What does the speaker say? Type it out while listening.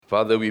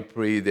Father, we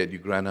pray that you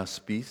grant us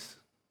peace.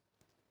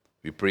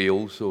 We pray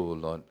also, O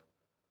Lord,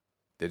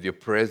 that your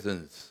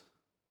presence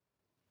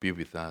be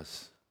with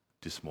us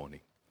this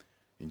morning.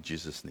 In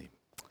Jesus' name.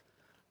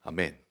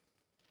 Amen.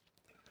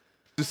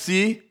 To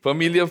see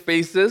familiar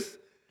faces,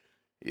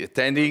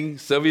 attending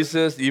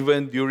services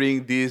even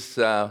during these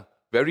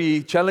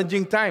very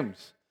challenging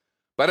times.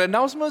 But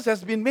announcements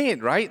has been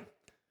made, right?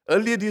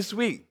 Earlier this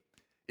week.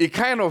 It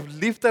kind of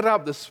lifted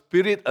up the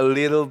spirit a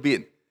little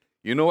bit.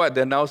 You know what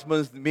the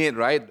announcements made,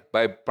 right?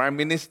 By Prime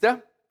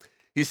Minister?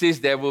 He says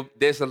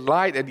there's a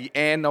light at the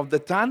end of the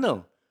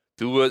tunnel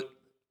toward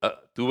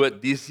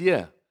this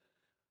year.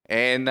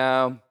 And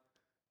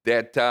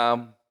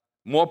that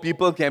more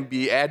people can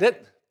be added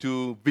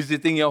to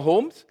visiting your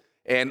homes,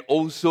 and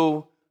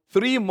also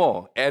 3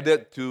 more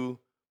added to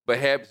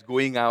perhaps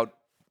going out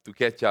to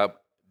catch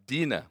up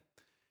dinner.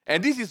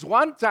 And this is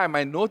one time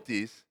I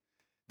noticed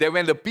that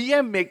when the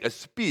PM make a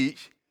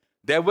speech,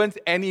 there wasn't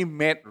any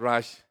mad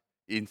rush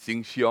in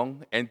Sheng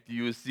Siong,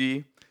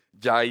 NTUC,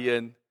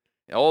 Giant,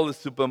 and all the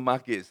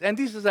supermarkets. And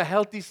this is a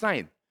healthy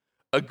sign,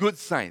 a good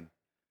sign,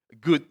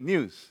 good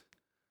news.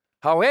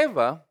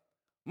 However,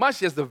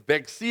 much as the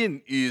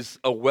vaccine is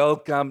a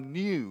welcome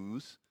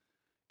news,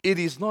 it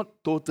is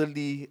not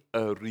totally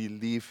a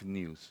relief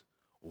news.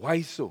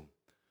 Why so?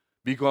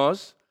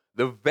 Because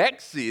the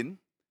vaccine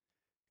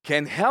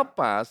can help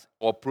us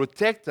or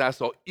protect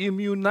us or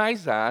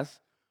immunize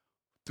us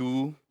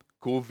to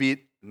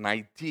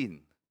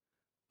COVID-19.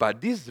 But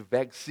this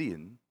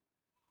vaccine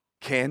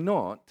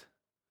cannot,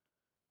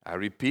 I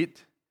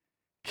repeat,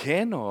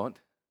 cannot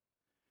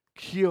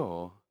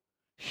cure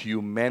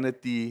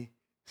humanity's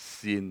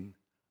sin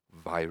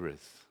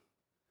virus.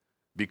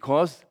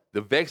 Because the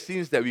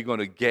vaccines that we're going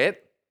to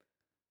get,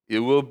 it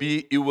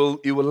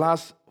will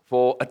last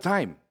for a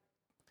time.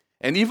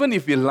 And even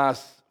if it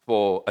lasts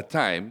for a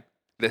time,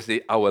 let's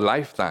say our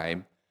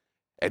lifetime,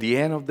 at the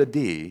end of the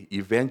day,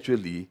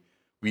 eventually,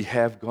 we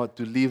have got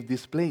to leave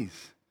this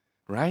place,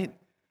 right?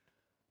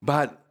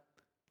 But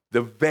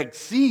the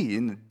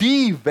vaccine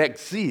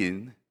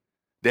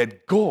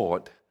that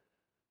God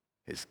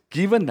has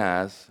given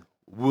us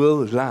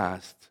will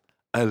last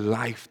a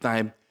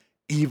lifetime,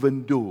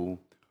 even though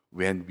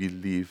when we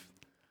leave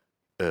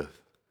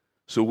Earth.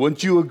 So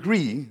won't you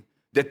agree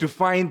that to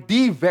find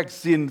the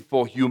vaccine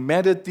for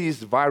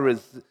humanity's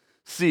virus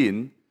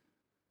sin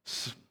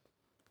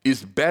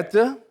is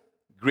better,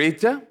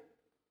 greater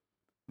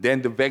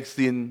than the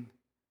vaccine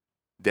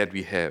that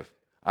we have?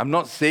 I'm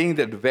not saying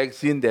that the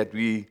vaccine that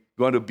we're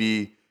going to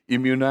be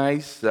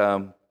immunized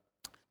to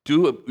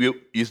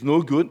is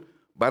no good,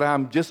 but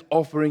I'm just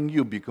offering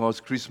you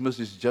because Christmas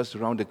is just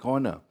around the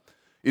corner.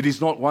 It is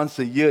not once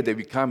a year that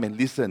we come and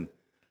listen.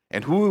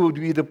 And who would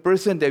be the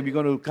person that we're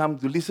going to come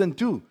to listen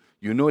to?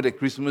 You know that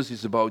Christmas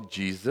is about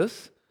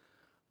Jesus,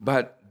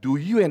 but do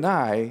you and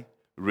I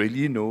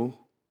really know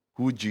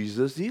who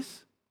Jesus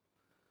is?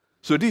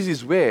 So this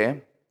is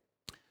where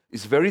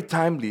it's very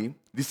timely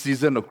this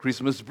season of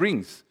Christmas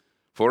brings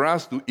for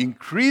us to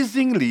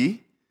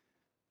increasingly,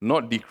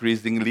 not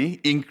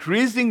decreasingly,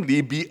 increasingly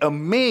be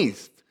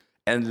amazed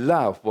and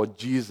love for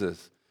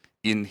Jesus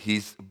in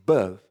his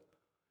birth,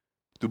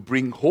 to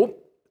bring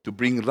hope, to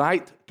bring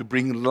light, to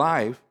bring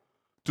life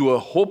to a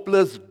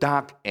hopeless,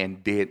 dark,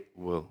 and dead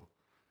world.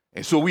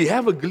 And so we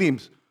have a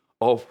glimpse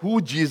of who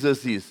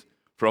Jesus is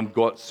from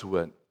God's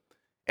word.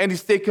 And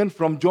it's taken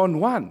from John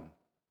 1.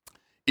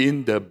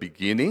 In the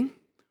beginning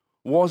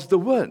was the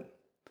Word,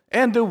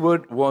 and the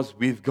Word was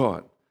with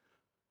God.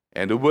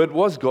 And the Word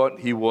was God,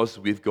 he was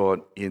with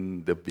God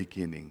in the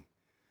beginning.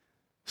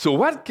 So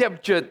what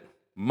captured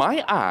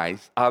my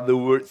eyes are the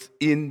words,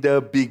 in the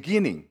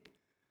beginning.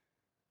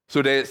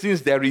 So that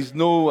since there is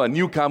no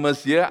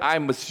newcomers here,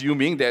 I'm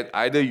assuming that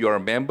either you're a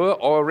member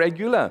or a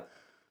regular.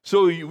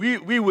 So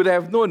we would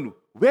have known,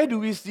 where do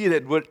we see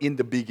that word in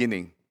the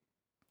beginning?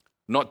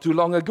 Not too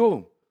long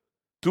ago.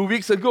 2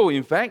 weeks ago,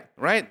 in fact,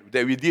 right,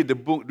 that we did the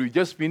book, we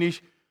just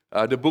finished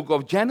the book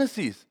of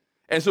Genesis.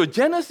 And so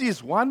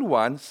Genesis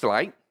 1:1,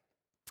 slide.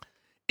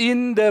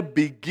 In the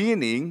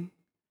beginning,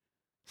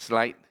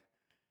 slide.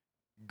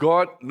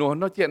 God, no,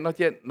 not yet.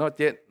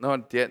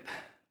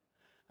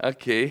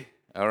 Okay,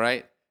 all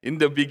right. In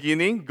the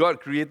beginning, God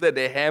created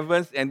the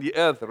heavens and the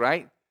earth,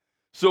 right?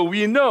 So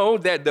we know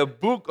that the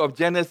book of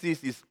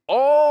Genesis is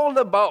all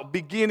about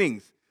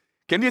beginnings.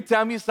 Can you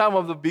tell me some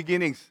of the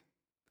beginnings?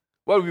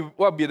 What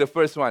will be the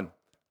first one?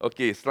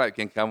 Okay, slide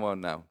can come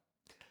on now.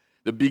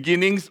 The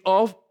beginnings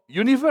of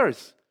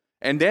universe.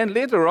 And then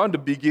later on, the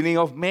beginning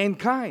of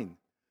mankind.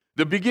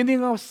 The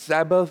beginning of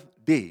Sabbath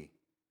day.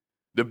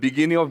 The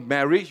beginning of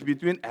marriage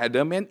between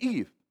Adam and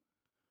Eve.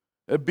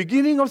 The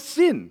beginning of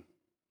sin.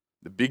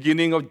 The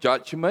beginning of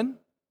judgment.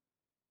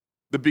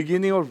 The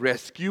beginning of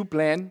rescue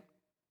plan.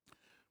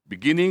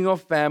 Beginning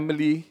of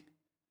family.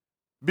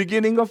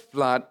 Beginning of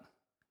flood.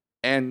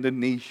 And the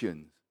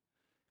nations.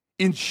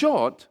 In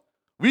short,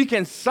 we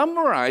can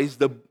summarize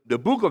the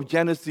book of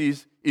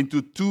Genesis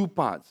into 2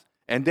 parts.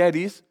 And that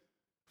is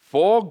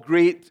 4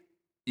 great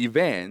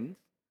events,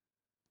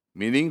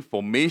 meaning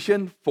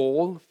formation,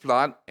 fall,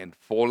 flood, and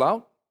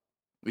fallout.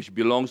 which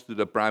belongs to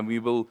the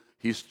primeval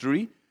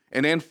history,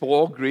 and then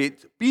 4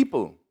 great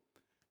people: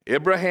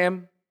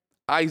 Abraham,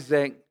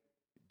 Isaac,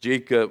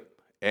 Jacob,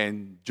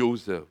 and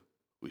Joseph,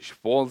 which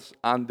falls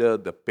under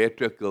the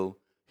patriarchal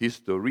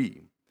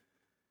history.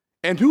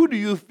 And who do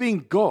you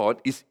think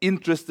God is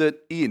interested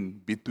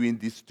in between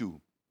these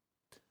two?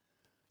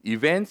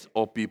 Events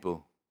or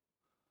people?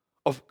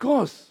 Of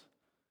course,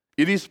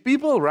 it is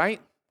people,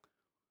 right?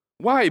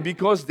 Why?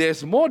 Because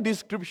there's more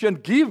description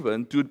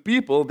given to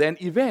people than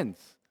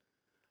events.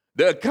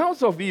 The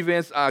accounts of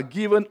events are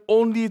given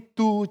only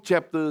 2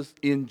 chapters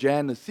in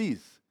Genesis.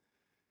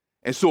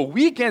 And so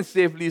we can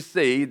safely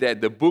say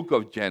that the book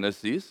of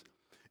Genesis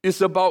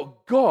is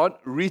about God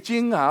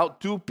reaching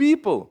out to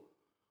people.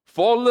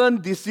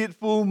 Fallen,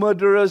 deceitful,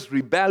 murderous,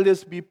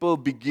 rebellious people,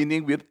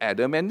 beginning with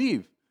Adam and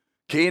Eve,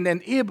 Cain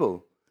and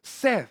Abel,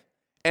 Seth,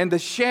 and the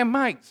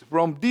Shemites.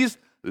 From this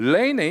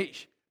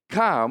lineage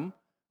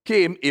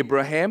came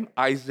Abraham,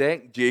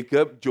 Isaac,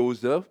 Jacob,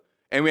 Joseph.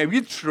 And when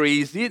we did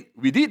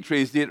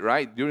trace it,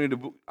 right,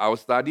 during our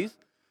studies,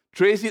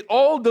 trace it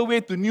all the way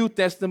to New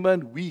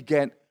Testament, we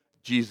get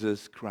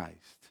Jesus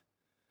Christ.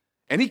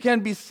 And it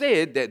can be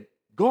said that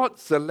God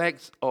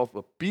selects of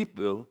a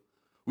people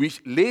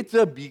which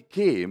later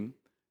became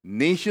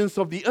nations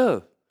of the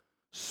earth,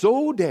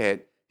 so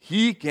that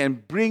he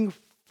can bring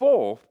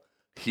forth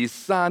his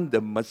son,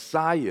 the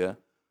Messiah,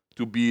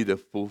 to be the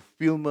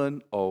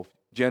fulfillment of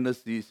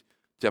Genesis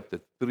chapter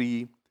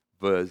 3,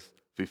 verse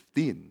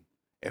 15.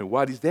 And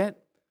what is that?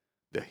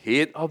 The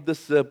head of the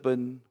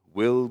serpent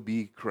will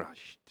be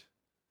crushed.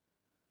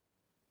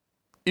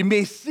 It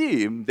may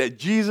seem that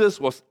Jesus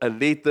was a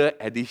later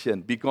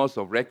addition because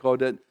of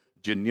recorded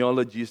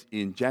genealogies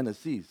in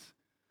Genesis.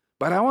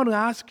 But I want to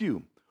ask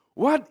you,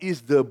 what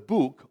is the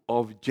book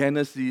of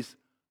Genesis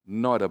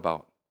not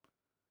about?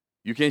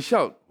 You can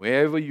shout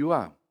wherever you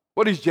are.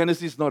 What is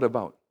Genesis not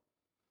about?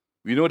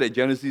 We know that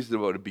Genesis is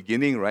about the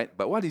beginning, right?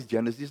 But what is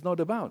Genesis not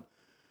about?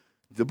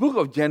 The book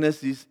of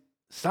Genesis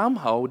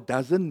somehow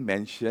doesn't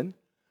mention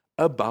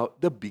about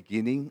the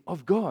beginning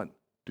of God.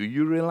 Do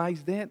you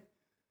realize that?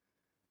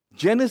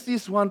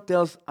 Genesis 1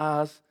 tells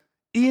us,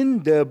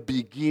 in the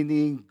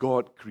beginning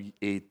God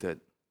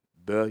created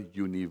the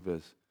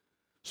universe.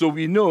 So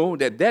we know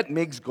that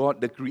makes God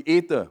the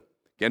creator.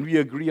 Can we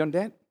agree on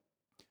that?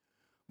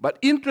 But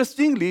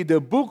interestingly,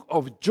 the book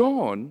of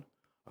John,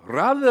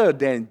 rather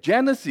than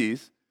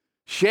Genesis,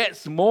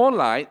 sheds more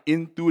light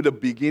into the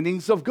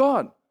beginnings of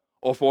God.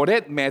 Or for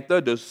that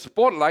matter, the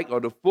spotlight or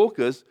the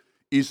focus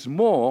is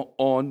more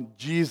on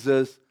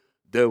Jesus,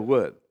 the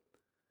Word.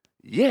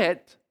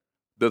 Yet,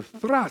 the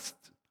thrust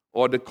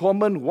or the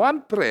common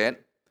one thread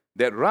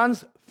that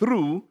runs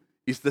through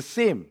is the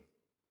same,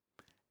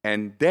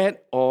 and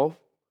that of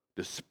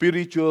the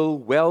spiritual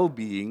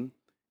well-being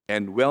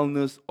and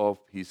wellness of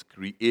His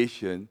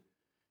creation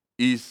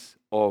is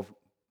of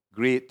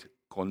great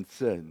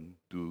concern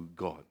to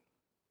God.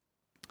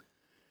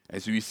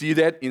 As we see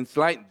that in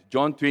slide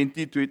John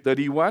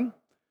 20:31,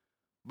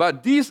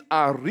 but these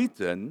are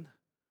written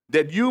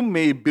that you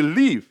may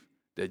believe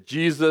that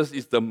Jesus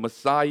is the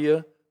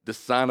Messiah, the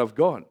Son of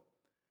God,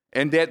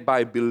 and that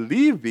by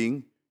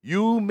believing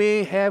you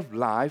may have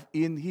life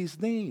in His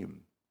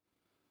name.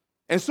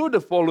 And so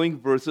the following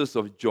verses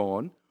of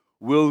John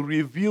will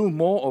reveal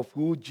more of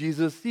who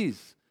Jesus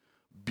is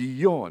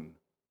beyond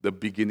the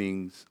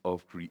beginnings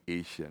of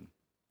creation.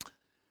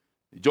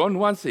 John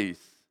 1 says,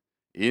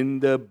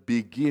 in the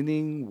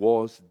beginning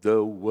was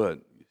the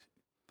Word,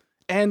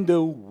 and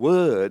the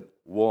Word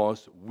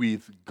was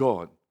with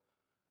God,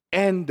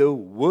 and the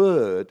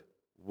Word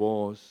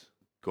was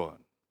God.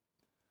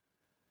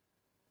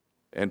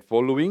 And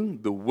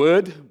following, the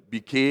Word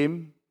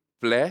became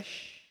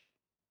flesh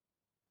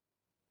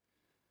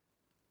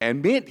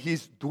and made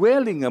His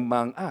dwelling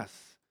among us.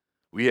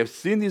 We have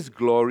seen His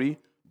glory,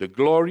 the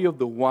glory of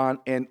the one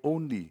and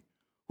only,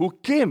 who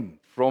came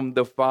from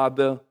the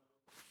Father,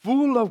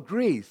 full of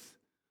grace.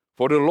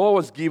 For the law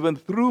was given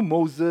through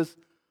Moses,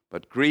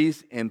 but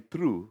grace and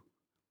truth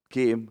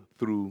came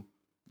through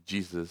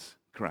Jesus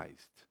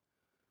Christ.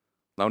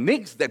 Now,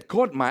 next that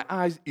caught my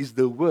eyes is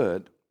the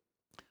word,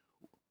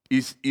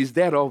 is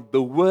that of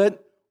the Word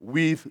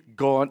with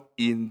God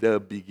in the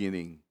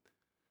beginning.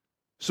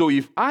 So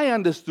if I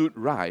understood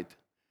right,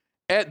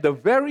 at the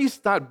very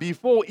start,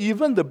 before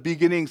even the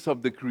beginnings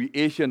of the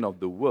creation of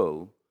the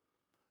world,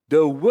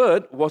 the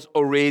Word was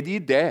already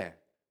there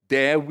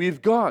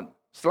with God.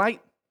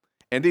 Slide.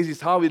 And this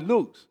is how it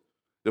looks.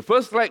 The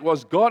first slide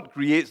was God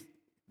creates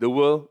the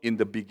world in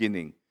the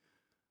beginning.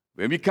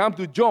 When we come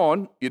to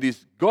John, it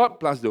is God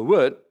plus the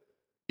Word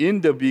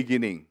in the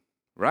beginning,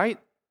 right?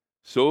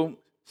 So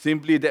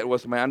simply that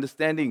was my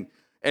understanding.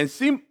 And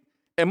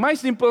my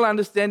simple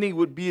understanding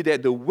would be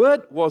that the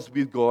Word was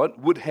with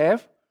God, would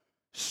have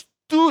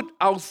stood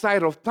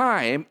outside of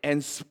time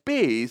and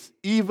space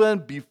even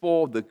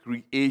before the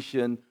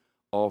creation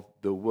of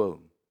the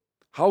world.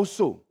 How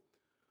so?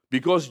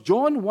 Because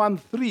John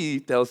 1:3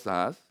 tells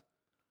us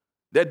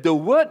that the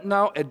Word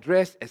now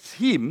addressed as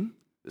Him,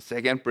 the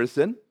second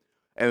person,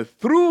 and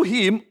through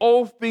Him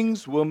all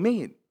things were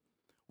made.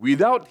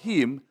 Without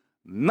him,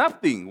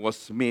 nothing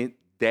was made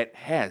that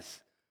has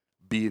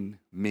been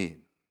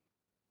made.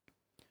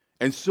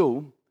 And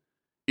so,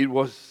 it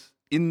was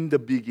in the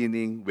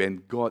beginning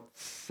when God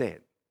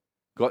said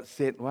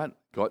what?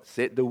 God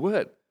said the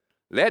word.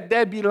 Let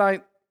there be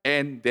light,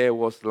 and there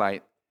was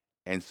light,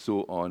 and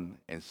so on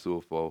and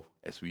so forth,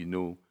 as we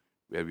know,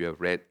 where we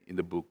have read in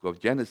the book of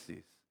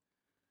Genesis.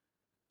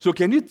 So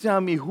can you tell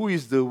me who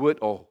is the word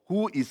or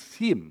who is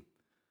him?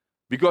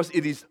 Because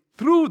it is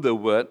through the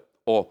word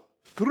or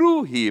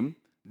through him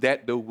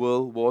that the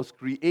world was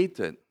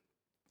created.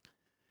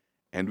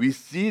 And we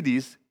see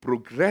this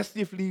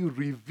progressively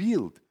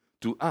revealed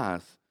to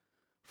us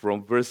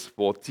from verse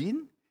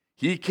 14.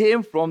 He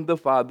came from the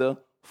Father,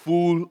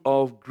 full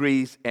of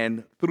grace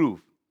and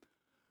truth.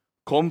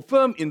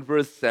 Confirmed in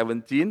verse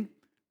 17,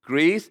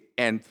 grace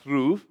and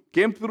truth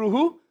came through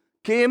who?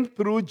 Came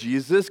through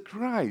Jesus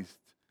Christ.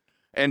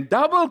 And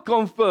double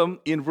confirmed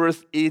in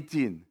verse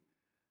 18.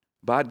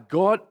 But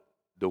God,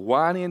 the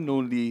one and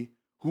only,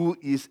 who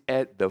is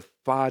at the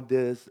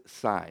Father's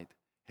side,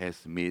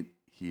 has made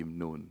him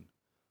known.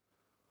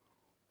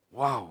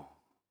 Wow,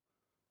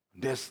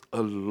 there's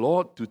a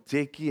lot to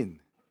take in.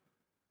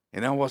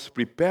 And I was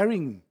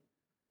preparing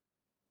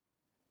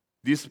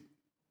this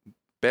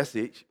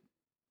passage.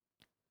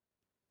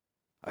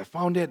 I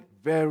found it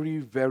very,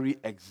 very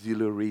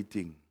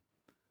exhilarating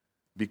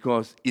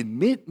because it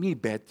made me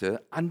better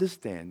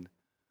understand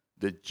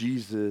the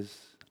Jesus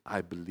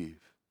I believe.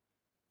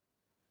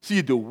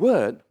 See, the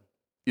Word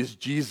is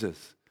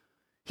Jesus.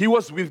 He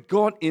was with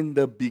God in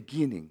the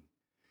beginning.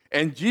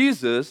 And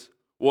Jesus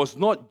was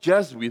not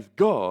just with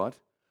God,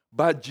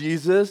 but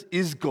Jesus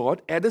is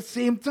God at the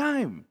same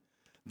time.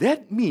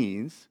 That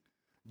means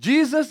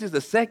Jesus is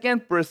the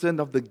second person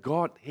of the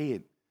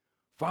Godhead.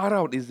 Far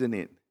out, isn't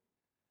it?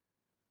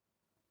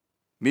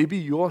 Maybe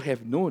you all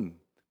have known,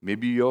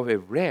 maybe you all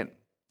have read.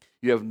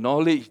 You have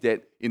knowledge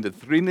that in the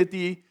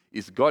Trinity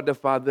is God the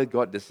Father,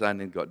 God the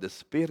Son, and God the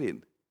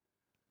Spirit.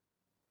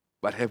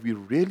 But have we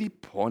really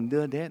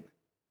pondered that?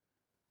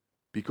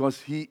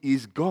 Because He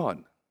is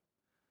God.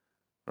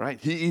 Right?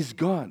 He is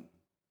God.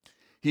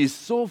 He is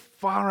so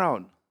far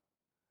out.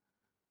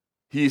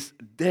 He is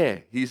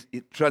there. He is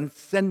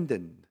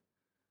transcendent.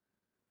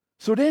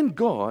 So then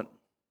God,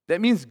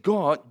 that means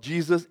God,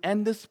 Jesus,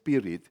 and the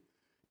Spirit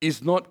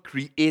is not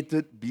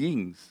created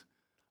beings,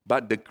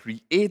 but the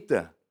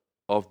creator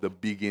of the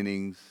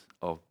beginnings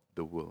of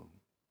the world.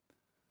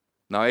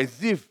 Now,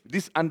 as if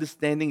this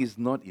understanding is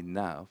not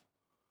enough,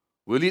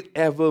 will it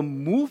ever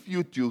move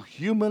you to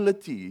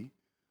humility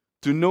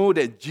to know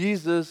that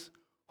Jesus,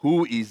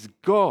 who is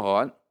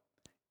God,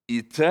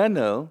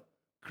 eternal,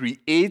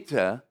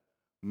 creator,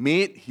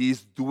 made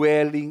his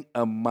dwelling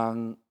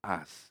among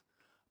us,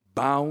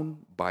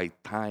 bound by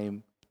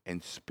time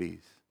and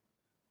space?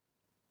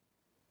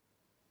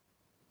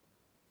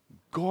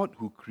 God,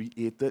 who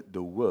created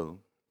the world,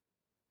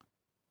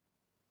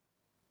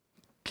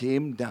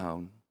 came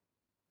down,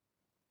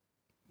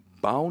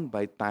 bound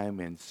by time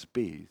and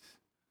space,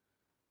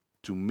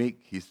 to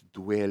make his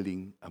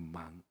dwelling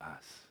among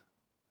us.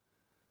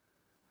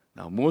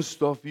 Now,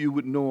 most of you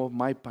would know of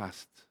my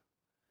past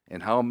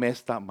and how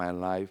messed up my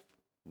life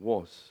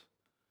was.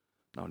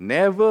 Now,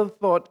 never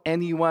thought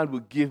anyone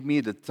would give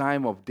me the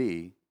time of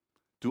day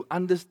to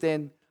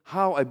understand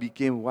how I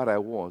became what I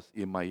was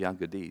in my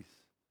younger days.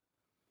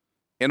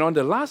 And on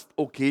the last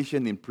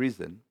occasion in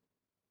prison,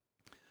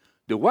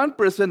 the one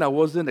person I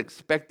wasn't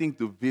expecting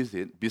to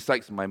visit,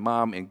 besides my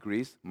mom and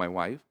Grace, my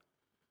wife,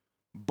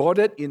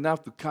 bothered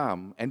enough to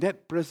come, and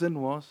that person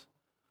was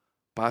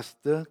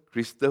Pastor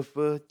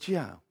Christopher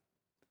Chia.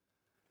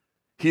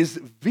 His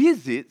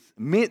visits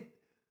made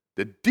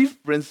the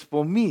difference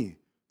for me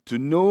to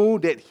know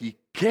that he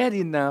cared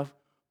enough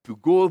to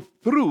go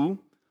through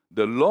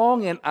the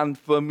long and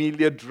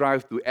unfamiliar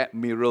drive to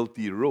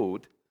Admiralty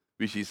Road,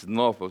 which is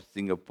north of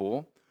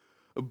Singapore,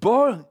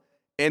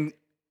 and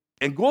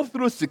go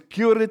through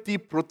security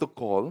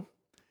protocol,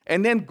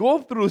 and then go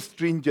through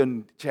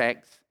stringent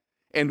checks,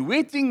 and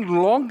waiting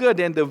longer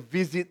than the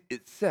visit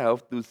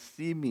itself to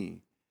see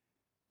me.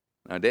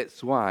 Now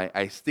that's why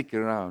I stick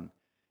around.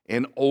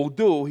 And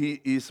although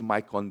he is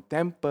my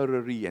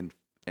contemporary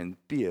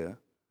and peer,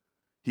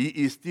 he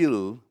is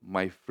still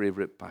my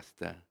favorite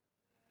pastor.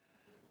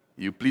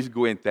 You please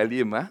go and tell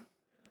him,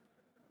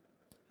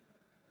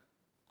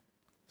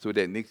 so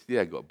that next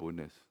year I got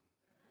bonus.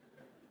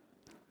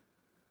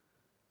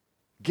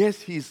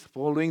 Guess he's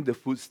following the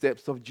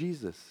footsteps of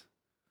Jesus,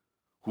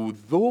 who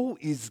though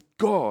is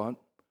God,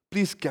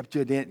 please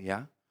capture that,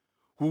 yeah?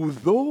 Who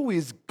though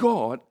is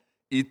God,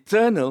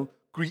 eternal,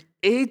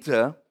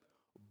 creator,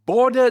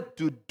 bothered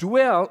to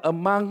dwell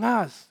among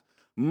us,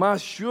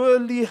 must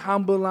surely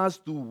humble us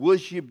to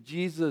worship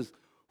Jesus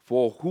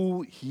for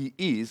who he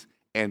is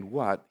and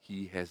what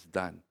he has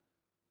done.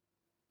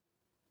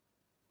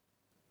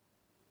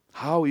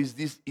 How is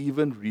this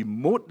even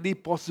remotely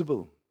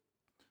possible?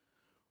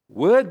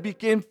 Word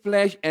became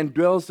flesh and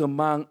dwells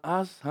among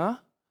us,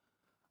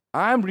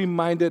 I'm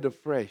reminded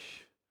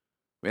afresh,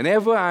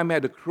 whenever I'm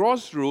at the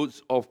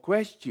crossroads of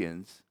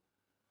questions,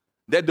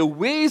 that the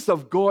ways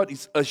of God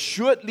is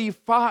assuredly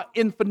far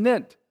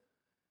infinite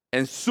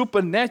and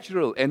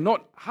supernatural, and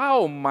not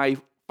how my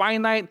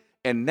finite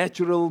and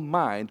natural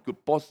mind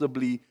could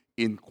possibly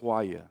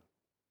inquire.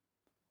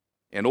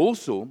 And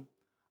also,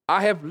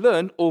 I have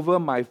learned over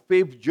my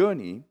faith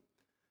journey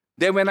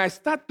that when I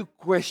start to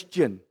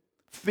question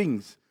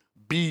things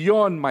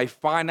beyond my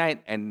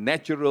finite and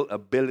natural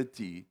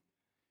ability,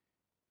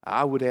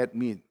 I would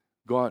admit,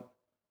 God,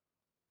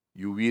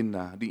 you win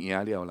lah, di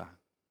iya liao lah.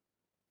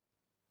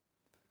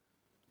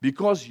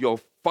 Because your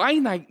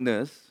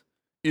finiteness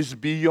is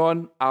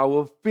beyond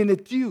our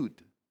finitude.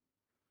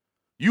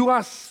 You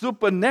are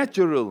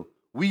supernatural,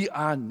 we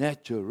are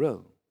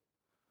natural.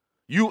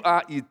 You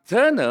are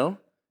eternal,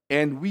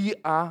 and we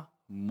are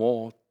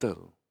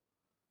mortal.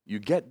 You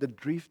get the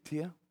drift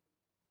here?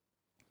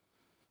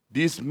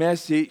 This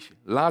message,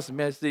 last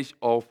message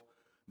of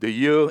the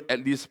year,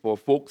 at least for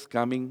folks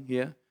coming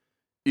here,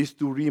 is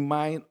to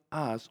remind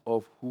us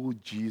of who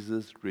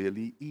Jesus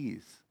really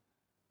is.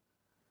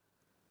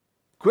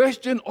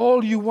 Question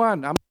all you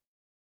want. I'm asking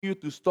you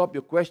to stop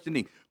your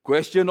questioning.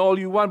 Question all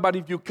you want, but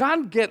if you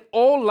can't get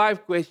all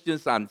life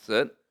questions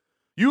answered,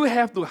 you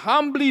have to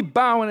humbly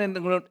bow and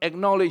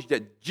acknowledge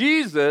that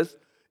Jesus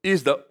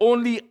is the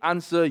only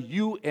answer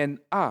you and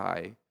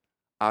I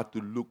are to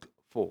look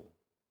for.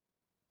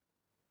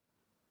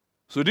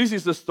 So this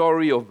is the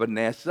story of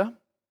Vanessa.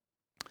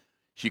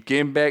 She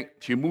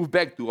moved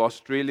back to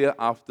Australia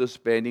after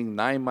spending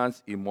 9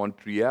 months in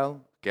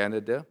Montreal,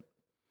 Canada.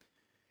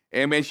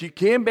 And when she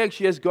came back,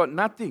 she has got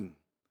nothing.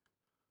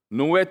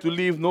 Nowhere to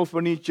live, no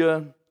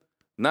furniture,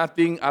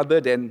 nothing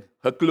other than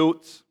her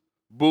clothes,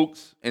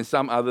 books, and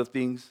some other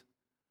things.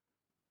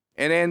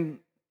 And then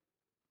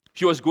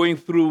she was going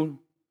through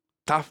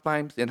tough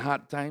times and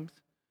hard times.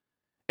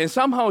 And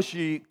somehow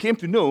she came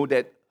to know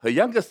that her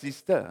younger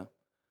sister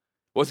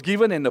was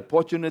given an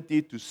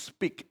opportunity to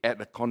speak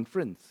at a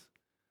conference.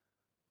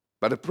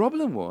 But the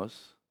problem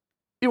was,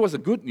 it was a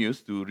good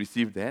news to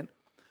receive that.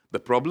 The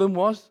problem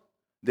was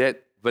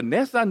that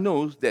Vanessa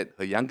knows that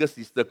her younger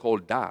sister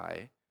called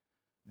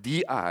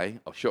D.I.,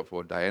 or short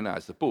for Diana, I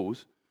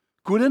suppose,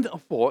 couldn't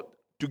afford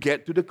to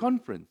get to the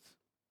conference.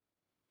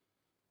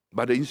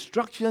 But the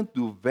instruction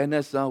to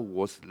Vanessa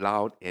was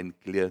loud and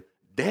clear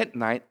that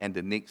night and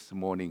the next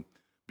morning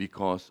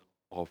because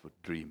of a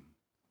dream.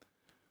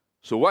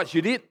 So what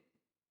she did,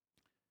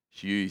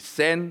 she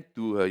sent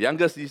to her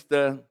younger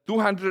sister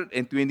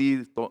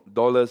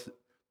 $220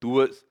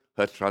 towards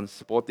her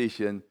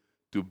transportation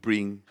to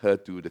bring her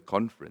to the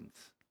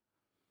conference.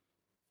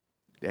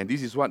 And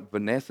this is what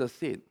Vanessa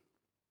said.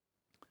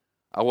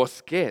 I was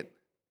scared,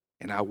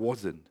 and I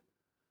wasn't.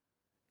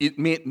 It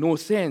made no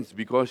sense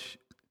because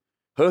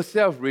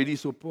herself really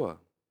so poor.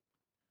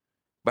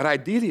 But I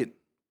did it.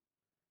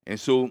 And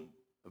so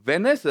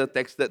Vanessa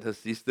texted her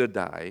sister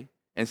Di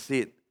and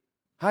said,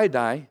 "Hi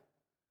Di,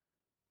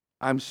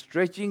 I'm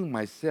stretching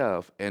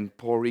myself and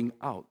pouring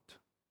out.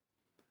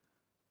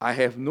 I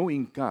have no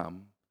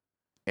income,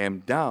 am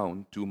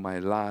down to my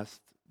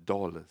last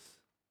dollars.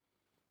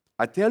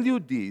 I tell you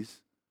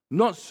this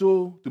not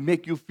so to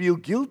make you feel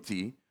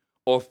guilty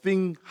or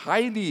think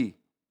highly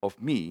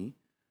of me,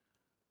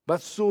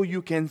 but so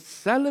you can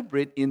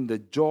celebrate in the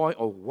joy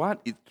of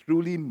what it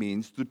truly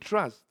means to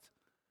trust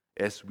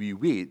as we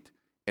wait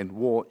and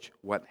watch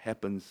what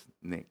happens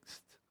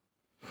next."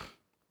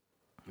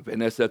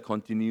 Vanessa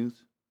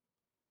continues,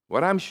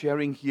 "What I'm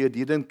sharing here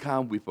didn't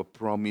come with a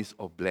promise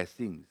of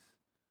blessings.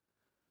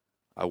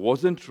 I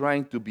wasn't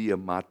trying to be a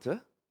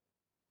martyr.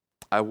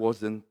 I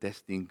wasn't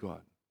testing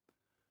God.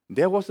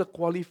 There was a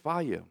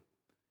qualifier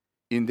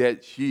in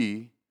that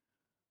she's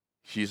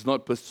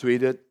not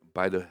persuaded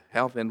by the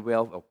health and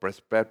wealth of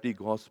prosperity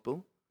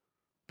gospel,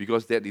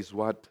 because that is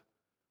what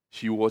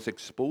she was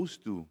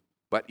exposed to.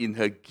 But in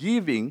her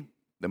giving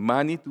the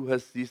money to her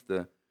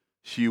sister,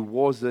 she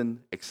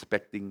wasn't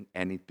expecting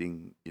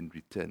anything in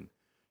return.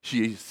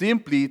 She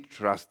simply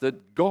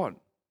trusted God.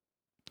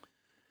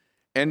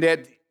 And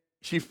that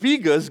she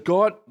figures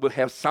God will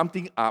have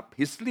something up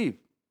his sleeve.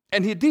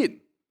 And he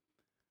did.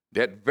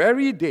 That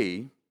very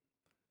day,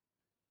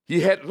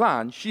 she had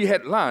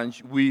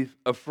lunch with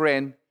a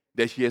friend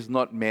that she has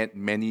not met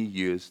many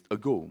years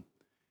ago.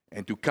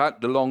 And to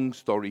cut the long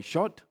story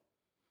short,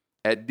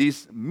 at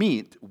this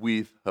meet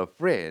with her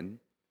friend,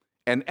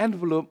 an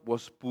envelope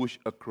was pushed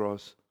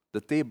across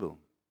the table.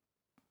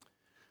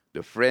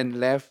 The friend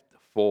left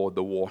for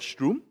the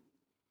washroom.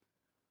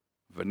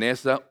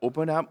 Vanessa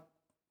opened up,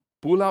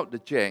 pulled out the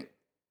check,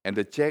 and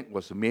the check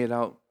was made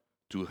out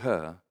to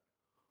her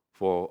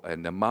for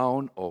an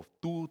amount of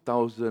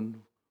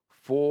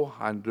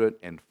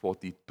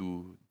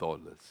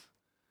 $2,442.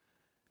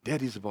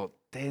 That is about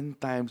 10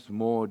 times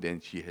more than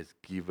she has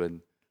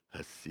given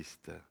her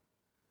sister.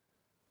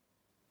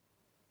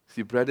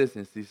 See, brothers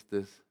and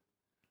sisters,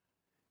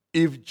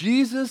 if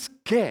Jesus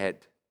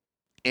cared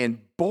and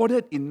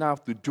bothered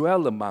enough to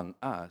dwell among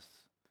us,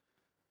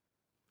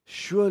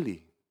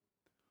 surely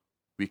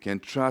we can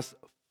trust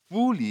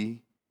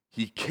fully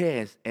he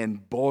cares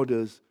and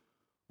bothers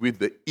with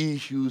the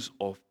issues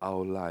of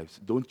our lives.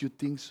 Don't you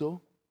think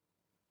so?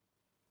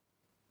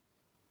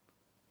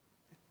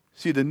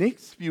 See, the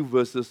next few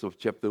verses of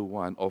chapter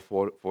 1, or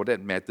for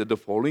that matter, the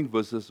following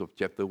verses of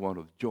chapter 1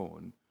 of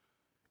John,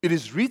 it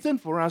is written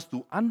for us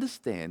to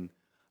understand,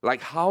 like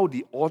how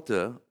the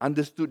author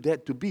understood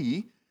that to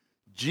be,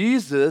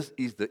 Jesus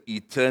is the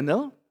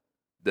eternal,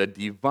 the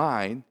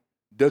divine,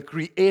 the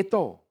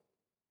creator.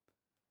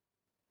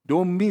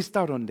 Don't miss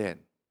out on that.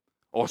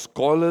 Or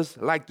scholars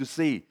like to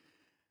say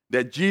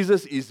that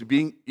Jesus is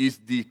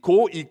the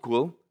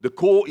co-equal, the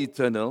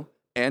co-eternal,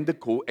 and the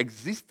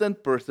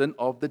co-existent person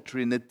of the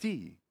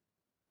Trinity.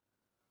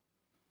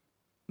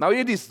 Now,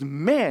 it is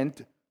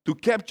meant to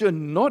capture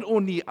not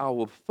only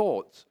our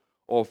thoughts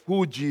of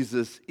who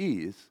Jesus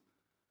is,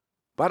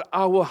 but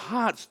our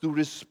hearts to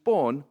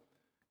respond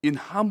in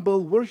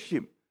humble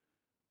worship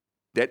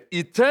that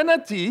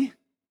eternity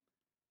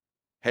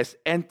has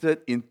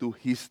entered into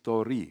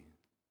history,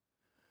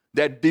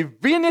 that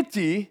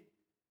divinity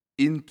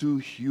into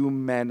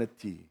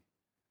humanity,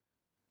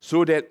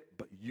 so that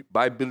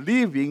by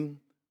believing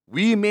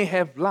we may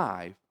have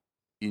life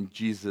in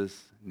Jesus'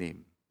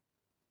 name.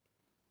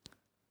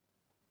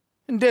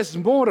 And there's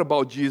more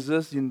about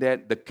Jesus in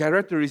that the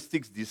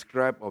characteristics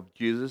described of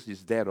Jesus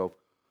is that of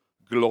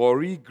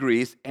glory,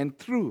 grace, and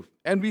truth.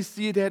 And we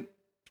see that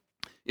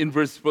in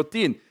verse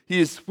 14. He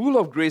is full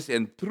of grace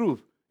and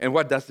truth. And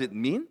what does it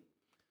mean?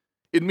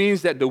 It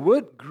means that the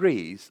word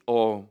grace,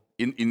 or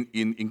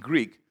in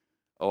Greek,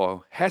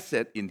 or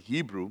hesed in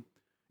Hebrew,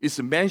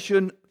 is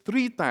mentioned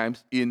 3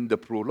 times in the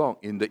prologue,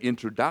 in the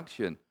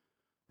introduction,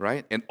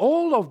 right? And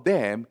all of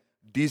them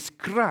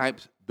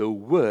describes the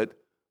word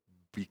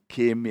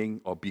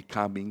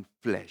becoming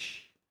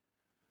flesh.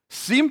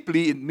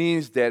 Simply, it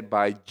means that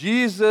by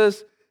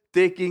Jesus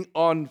taking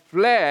on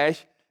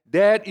flesh,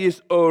 that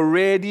is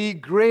already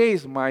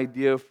grace, my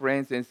dear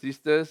friends and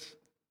sisters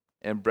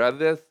and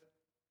brothers.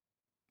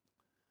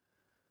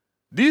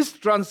 This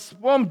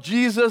transformed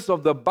Jesus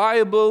of the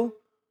Bible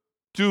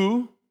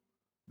to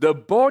the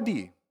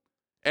body,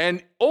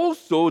 and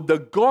also the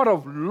God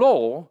of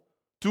law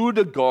to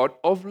the God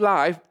of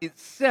life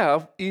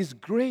itself is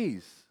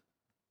grace.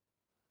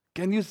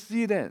 Can you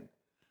see that?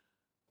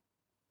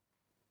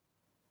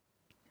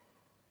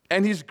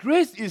 And his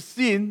grace is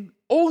seen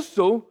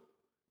also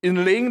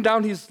in laying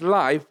down his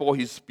life for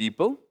his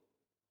people,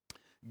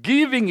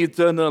 giving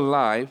eternal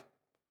life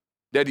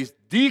that is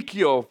the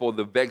cure for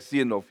the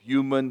vaccine of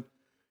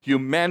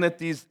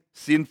humanity's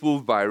sinful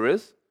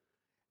virus,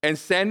 and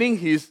sending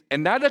his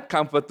another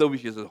comforter,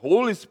 which is the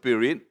Holy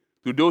Spirit,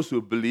 to those who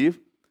believe.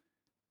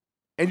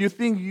 And you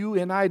think you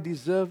and I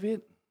deserve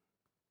it?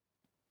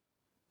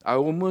 I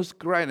almost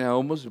cried and I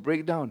almost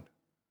break down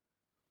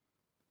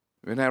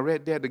when I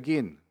read that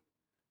again.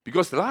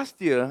 Because last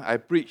year I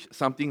preached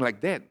something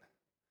like that.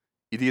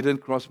 It didn't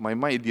cross my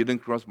mind, it didn't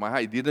cross my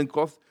heart, it didn't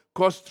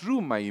cross through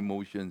my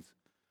emotions.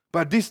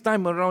 But this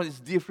time around it's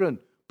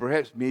different.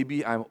 Perhaps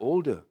maybe I'm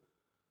older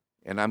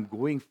and I'm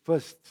going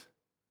first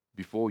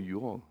before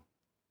you all.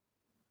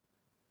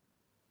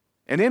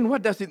 And then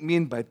what does it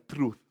mean by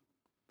truth?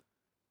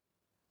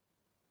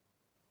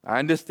 I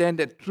understand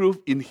that truth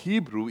in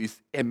Hebrew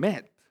is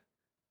emet,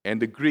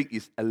 and the Greek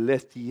is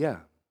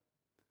aletheia.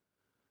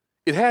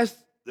 It has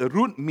the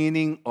root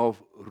meaning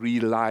of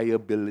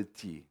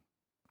reliability.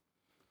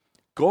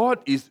 God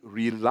is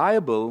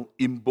reliable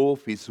in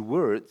both his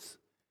words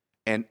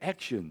and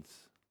actions,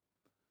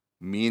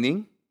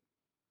 meaning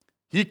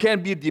he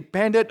can be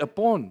depended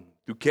upon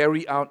to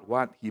carry out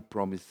what he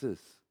promises.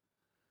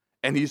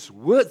 And his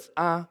words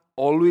are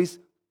always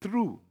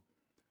true.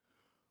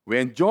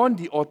 When John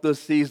the author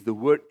says the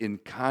word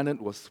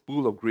incarnate was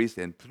full of grace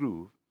and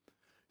truth,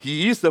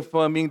 he is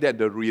affirming that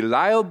the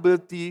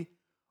reliability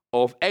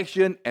of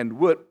action and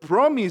word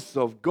promise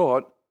of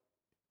God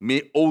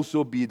may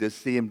also be the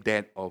same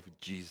that of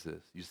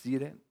Jesus. You see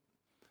that?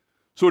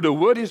 So the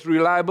word is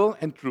reliable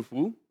and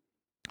truthful.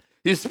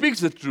 He speaks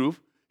the truth.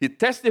 He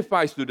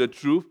testifies to the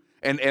truth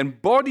and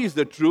embodies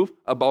the truth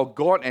about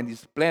God and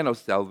his plan of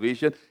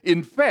salvation.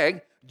 In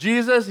fact,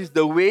 Jesus is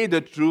the way,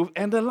 the truth,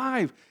 and the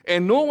life.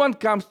 And no one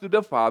comes to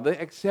the Father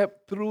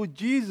except through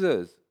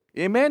Jesus.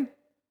 Amen?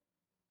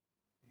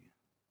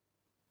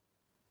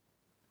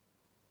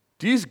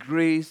 This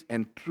grace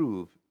and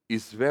truth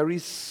is very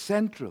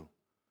central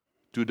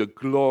to the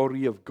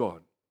glory of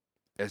God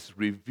as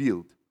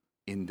revealed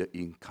in the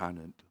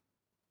incarnate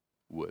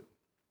Word.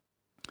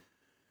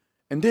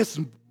 And there's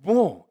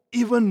more,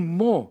 even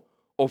more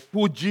of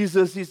who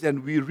Jesus is,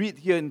 and we read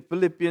here in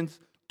Philippians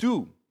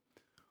 2,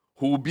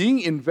 who being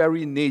in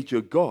very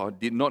nature God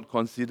did not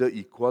consider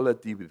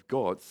equality with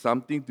God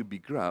something to be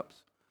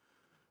grasped.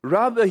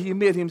 Rather, he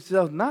made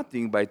himself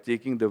nothing by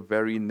taking the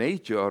very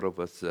nature out of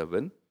a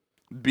servant,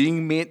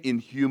 being made in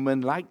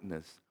human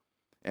likeness,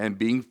 and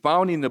being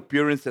found in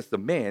appearance as a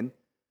man,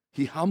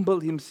 he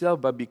humbled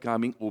himself by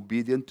becoming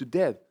obedient to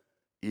death,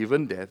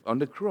 even death on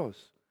the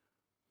cross.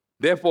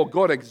 Therefore,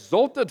 God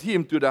exalted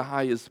him to the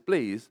highest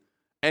place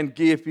and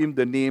gave him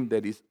the name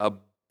that is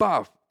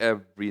above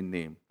every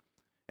name.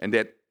 And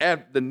that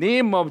at the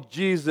name of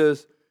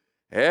Jesus,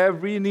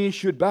 every knee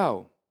should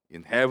bow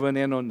in heaven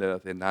and on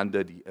earth and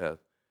under the earth,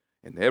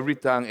 and every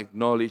tongue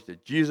acknowledge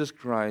that Jesus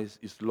Christ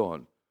is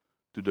Lord,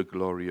 to the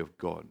glory of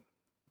God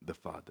the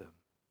Father.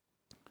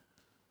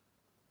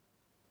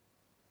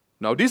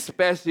 Now this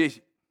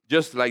passage,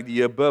 just like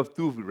the above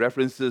two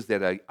references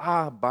that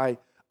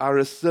are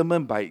a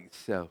sermon by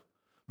itself,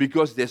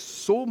 because there's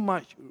so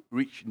much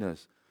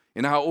richness.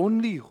 And I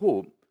only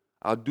hope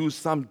I'll do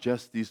some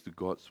justice to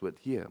God's word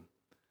here.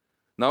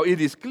 Now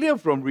it is clear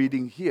from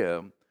reading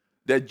here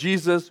that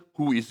Jesus,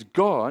 who is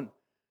God,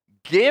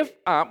 gave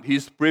up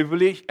his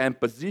privilege and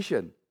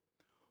position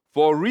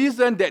for a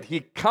reason that he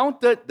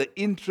counted the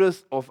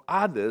interests of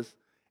others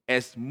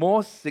as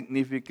more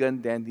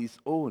significant than his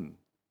own.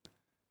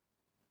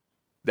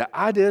 The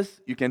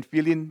others, you can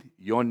fill in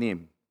your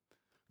name.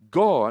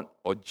 God,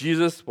 or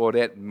Jesus for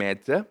that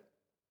matter,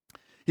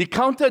 he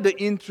counted the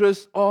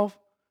interests of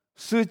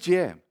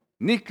Sujie,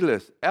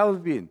 Nicholas,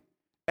 Alvin,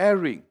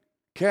 Eric,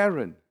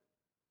 Karen,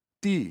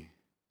 T,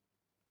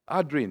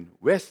 Adrian,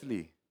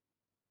 Wesley.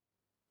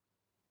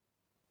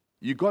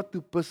 You got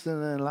to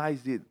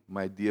personalize it,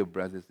 my dear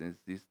brothers and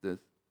sisters.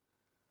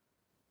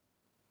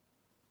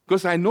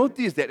 Because I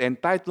noticed that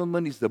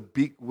entitlement is the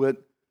big word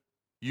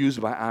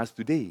used by us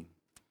today.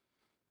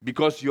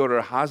 Because you're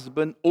a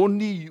husband,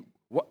 only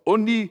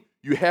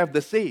you have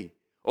the say.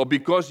 Or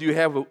because you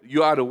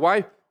are a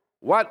wife,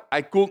 what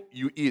I cook,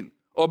 you eat.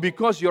 Or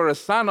because you're a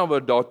son or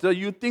a daughter,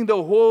 you think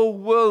the whole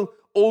world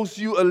owes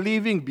you a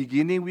living,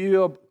 beginning with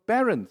your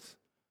parents.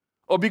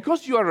 Or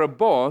because you are a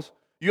boss,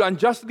 you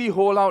unjustly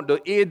hold out the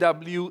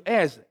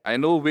AWS,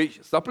 annual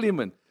wage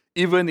supplement,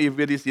 even if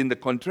it is in the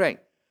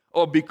contract.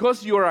 Or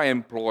because you are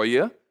an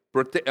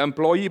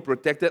employee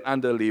protected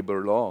under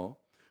labor law,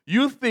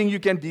 you think you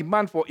can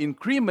demand for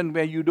increment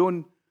when you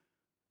don't,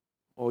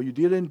 or you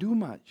didn't do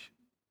much.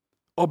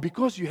 Or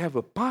because you have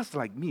a past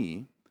like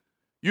me,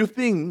 you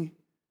think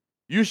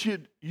you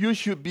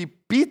should be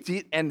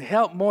pitied and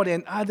helped more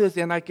than others,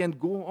 and I can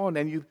go on,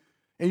 and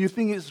you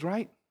think it's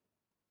right.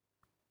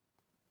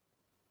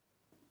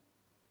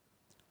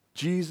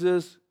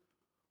 Jesus,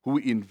 who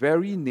in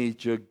very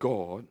nature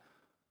God,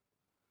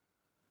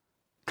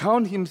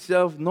 count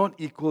himself not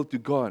equal to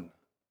God.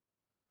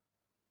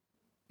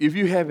 If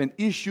you have an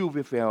issue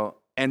with your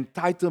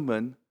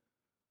entitlement,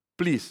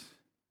 please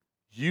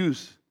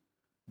use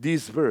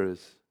this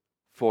verse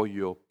for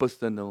your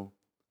personal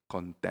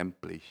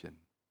contemplation.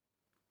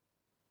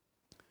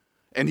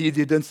 And he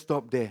didn't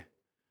stop there.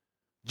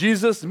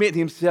 Jesus made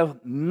himself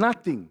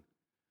nothing.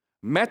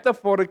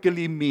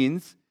 Metaphorically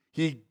means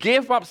he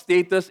gave up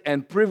status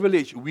and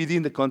privilege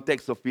within the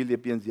context of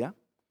Philippians, yeah?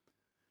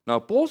 Now,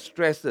 Paul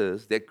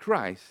stresses that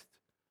Christ,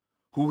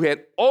 who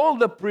had all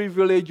the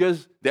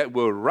privileges that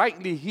were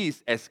rightly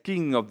his as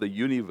king of the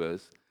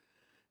universe,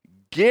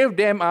 gave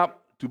them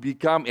up to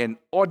become an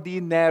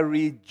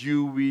ordinary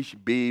Jewish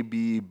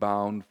baby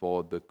bound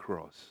for the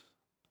cross.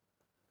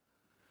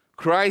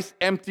 Christ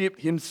emptied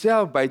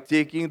himself by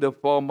taking the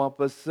form of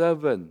a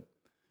servant,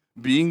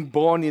 being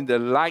born in the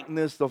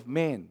likeness of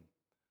man,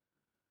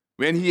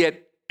 when he had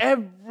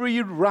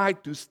every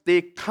right to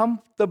stay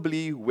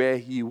comfortably where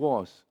he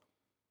was,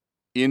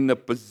 in a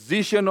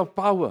position of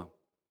power.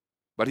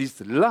 But his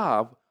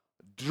love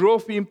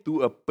drove him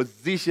to a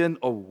position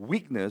of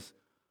weakness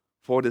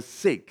for the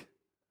sake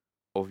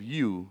of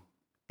you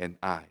and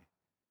I,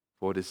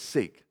 for the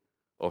sake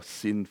of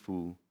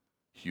sinful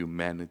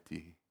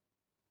humanity.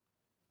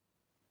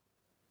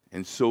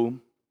 And so,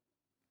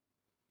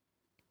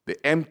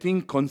 the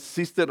emptying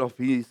consisted of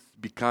his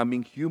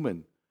becoming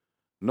human,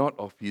 not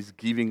of his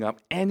giving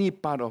up any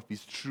part of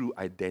his true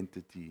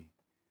identity.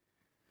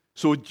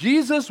 So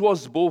Jesus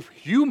was both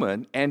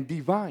human and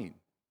divine,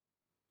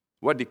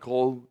 what they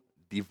call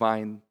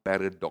divine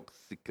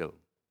paradoxical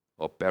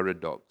or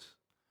paradox.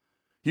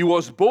 He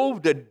was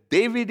both the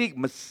Davidic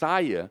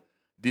Messiah,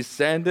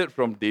 descended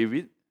from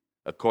David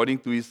according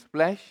to his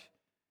flesh,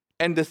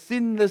 and the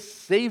sinless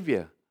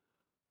Savior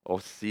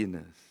of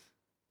sinners.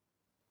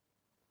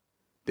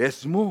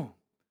 There's more.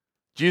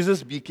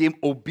 Jesus became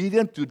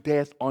obedient to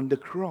death on the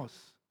cross.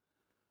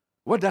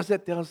 What does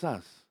that tell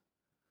us?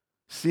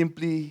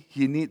 Simply,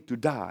 he needed to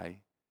die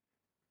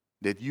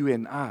that you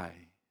and I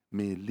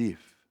may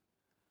live.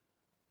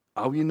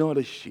 Are we not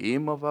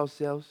ashamed of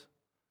ourselves?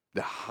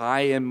 The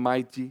high and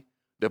mighty,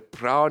 the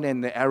proud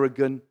and the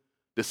arrogant,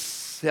 the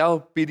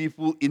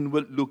self-pitiful,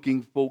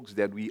 inward-looking folks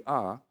that we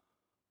are,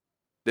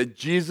 that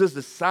Jesus,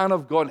 the Son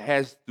of God,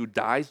 has to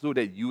die so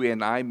that you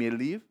and I may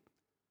live?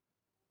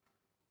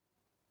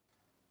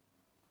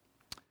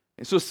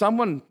 And so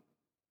someone,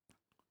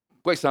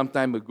 quite some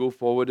time ago,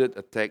 forwarded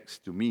a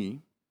text to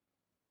me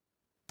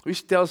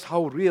which tells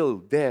how real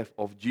death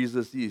of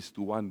Jesus is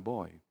to one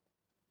boy.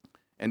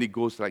 And it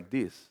goes like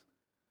this.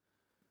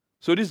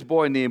 So this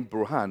boy named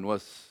Burhan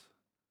was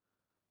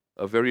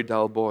a very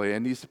dull boy,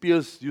 and his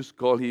peers used to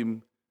call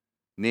him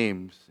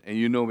names. And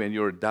you know, when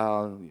you're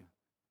dull,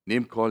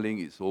 name calling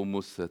is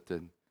almost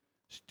certain.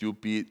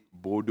 Stupid,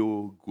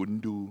 bodoh,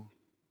 gundu.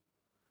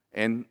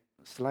 And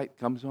slide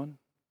comes on.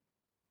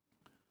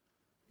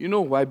 You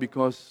know why?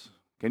 Because,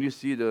 can you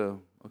see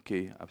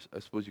I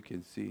suppose you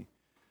can see.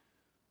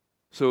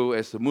 So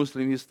as a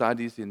Muslim, he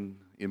studies in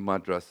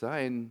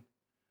madrasa, and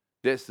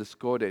that's the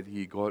score that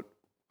he got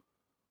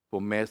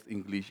for math,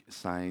 English,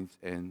 science,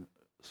 and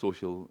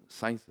social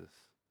sciences.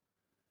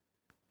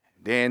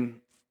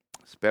 Then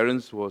his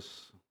parents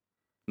was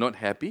not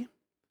happy,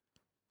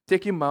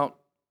 take him out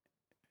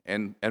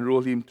and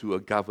enroll him to a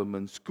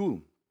government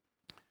school.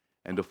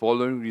 And the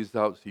following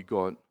results he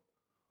got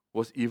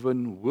was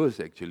even worse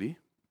actually.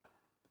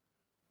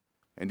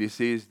 And he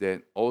says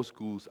that all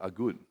schools are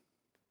good.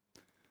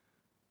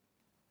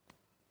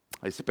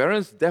 His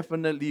parents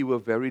definitely were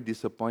very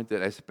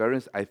disappointed. As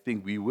parents, I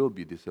think we will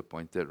be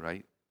disappointed,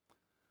 right?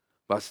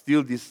 But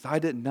still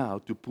decided now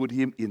to put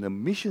him in a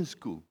mission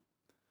school.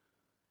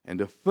 And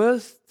the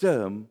first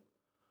term,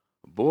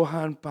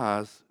 Bohan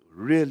passed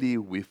really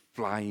with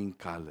flying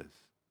colors.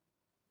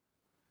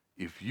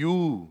 If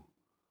you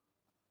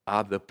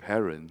are the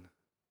parent,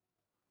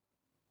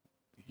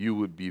 you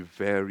would be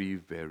very,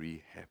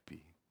 very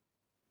happy.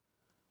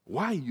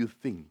 Why you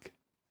think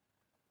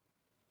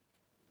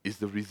is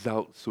the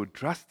result so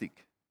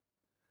drastic?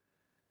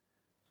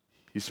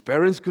 His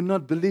parents could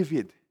not believe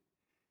it.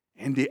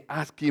 And they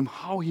asked him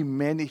how he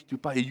managed to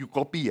pass. You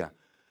copy,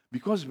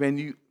 because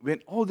when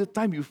all the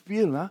time you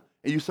fail, and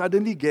you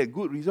suddenly get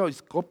good results,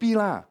 it's copy,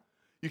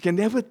 You can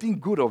never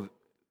think good of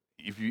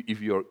if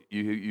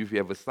you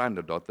have a son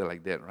or daughter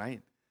like that,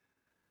 right?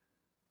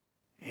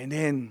 And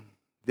then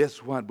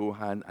that's what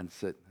Bohan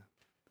answered.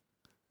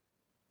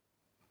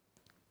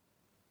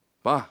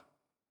 Pa,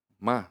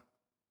 Ma,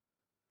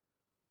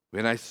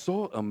 when I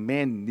saw a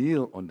man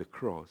kneel on the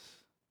cross,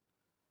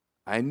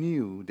 I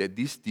knew that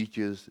these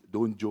teachers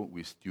don't joke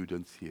with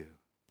students here.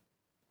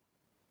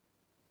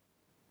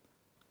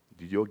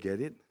 Did you all get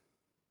it?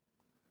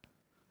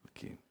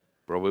 Okay,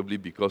 probably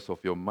because of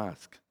your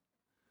mask.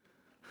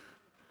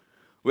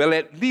 Well,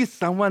 at least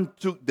someone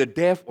took the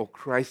death of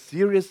Christ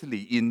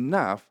seriously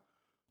enough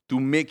to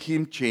make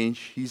him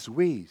change his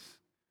ways.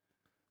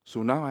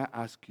 So now I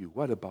ask you,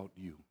 what about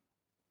you?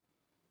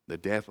 The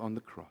death on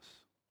the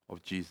cross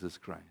of Jesus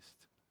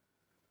Christ.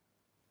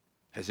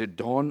 Has it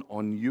dawned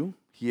on you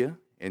here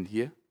and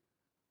here?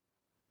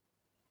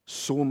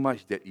 So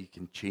much that it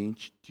can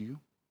change you?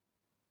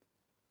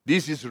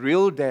 This is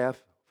real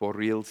death for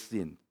real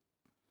sin.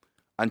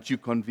 Aren't you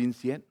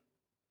convinced yet?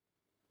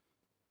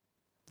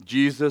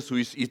 Jesus, who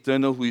is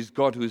eternal, who is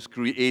God, who is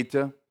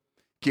creator,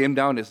 came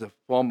down as a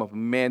form of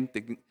man,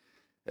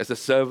 as a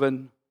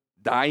servant,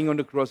 dying on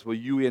the cross for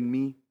you and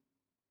me.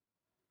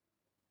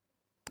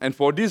 And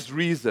for this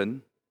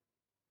reason,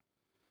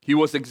 he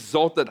was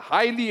exalted,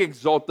 highly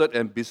exalted,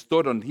 and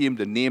bestowed on him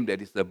the name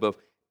that is above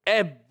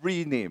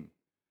every name.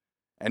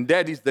 And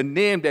that is the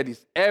name that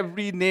is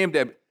every name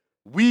that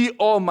we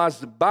all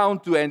must bow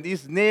to. And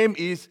his name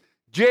is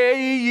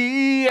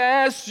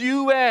Jesus.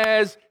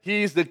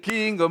 He is the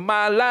King of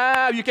my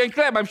life. You can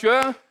clap, I'm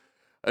sure.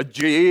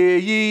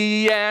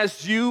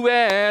 Jesus.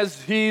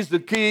 He's the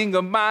King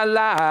of my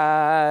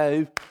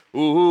life.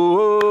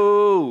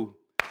 Oh,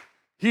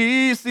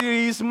 he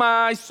sees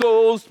my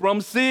souls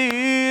from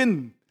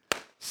sin.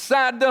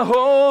 Sat the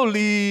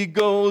Holy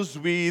Ghost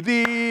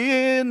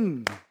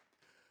within.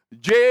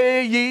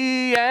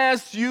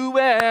 Jesus,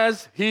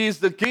 he's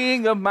the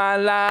King of my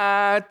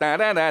life. Da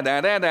da da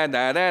da da da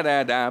da da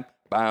da da.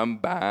 Bam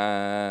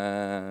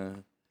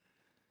bam.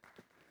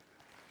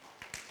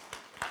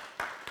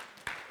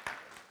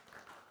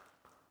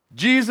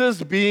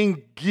 Jesus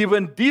being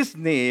given this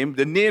name,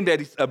 the name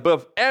that is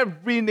above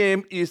every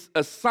name, is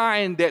a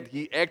sign that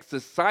he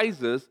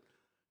exercises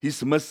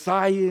his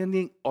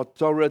messianic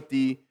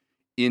authority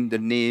in the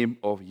name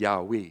of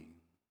Yahweh.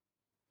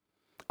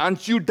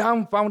 Aren't you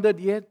dumbfounded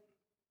yet?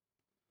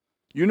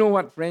 You know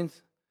what,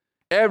 friends?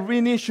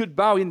 Every knee should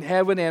bow in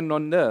heaven and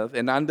on earth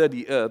and under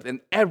the earth, and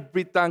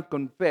every tongue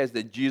confess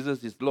that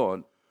Jesus is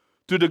Lord,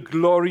 to the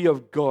glory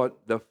of God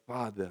the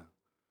Father.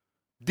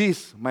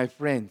 This, my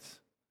friends,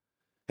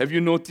 have you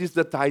noticed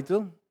the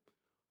title?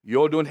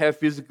 You all don't have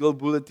physical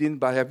bulletin,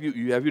 but have you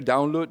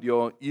downloaded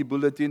your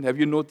e-bulletin? Have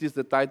you noticed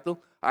the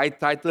title? I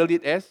titled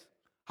it as,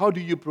 how do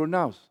you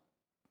pronounce?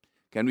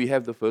 Can we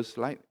have the first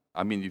slide?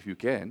 I mean, if you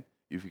can.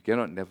 If you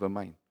cannot, never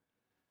mind.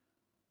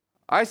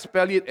 I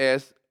spell it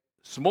as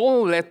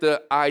small letter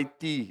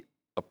I-T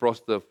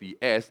apostrophe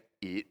S,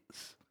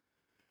 it's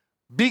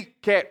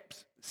big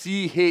caps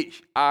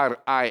C-H-R-I-S-T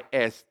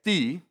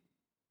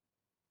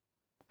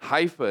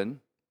hyphen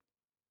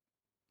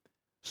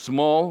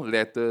small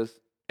letters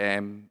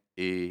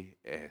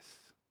M-A-S.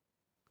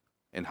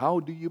 And how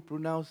do you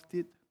pronounce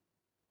it?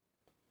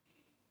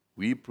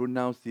 We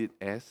pronounce it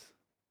as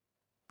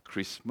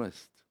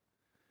Christmas.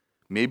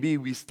 Maybe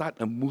we start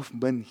a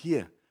movement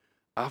here.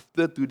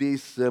 After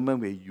today's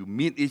sermon, where you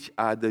meet each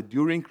other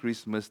during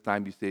Christmas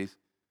time, you say,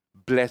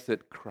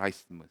 Blessed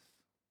Christmas.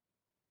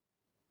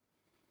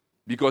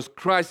 Because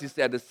Christ is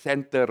at the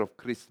center of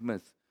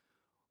Christmas.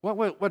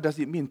 What does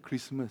it mean,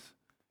 Christmas?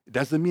 It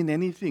doesn't mean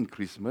anything,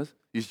 Christmas.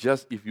 It's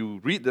just if you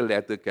read the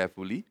letter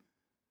carefully.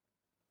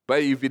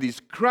 But if it is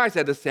Christ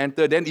at the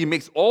center, then it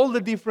makes all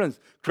the difference.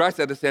 Christ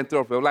at the center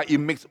of your life, it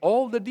makes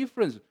all the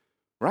difference.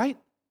 Right?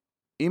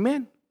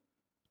 Amen?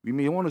 We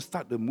may want to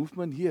start the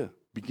movement here,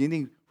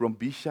 beginning from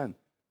Bishan.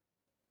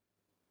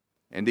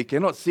 And they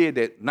cannot say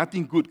that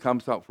nothing good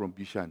comes out from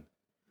Bishan.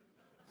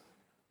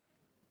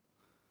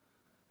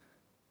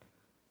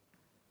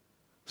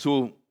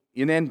 So,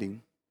 in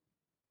ending,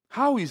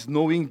 how is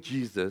knowing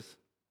Jesus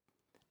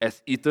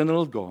as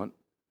eternal God,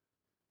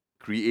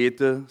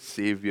 Creator,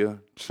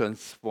 Savior,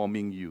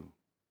 transforming you?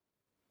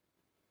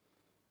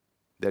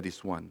 That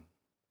is one.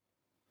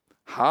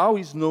 How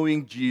is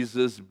knowing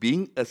Jesus,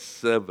 being a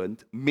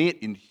servant, made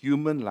in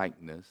human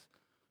likeness,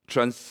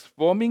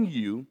 transforming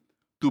you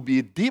to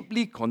be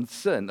deeply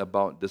concerned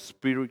about the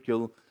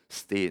spiritual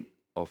state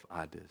of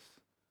others?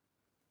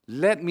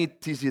 Let me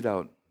tease it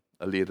out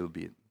a little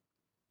bit.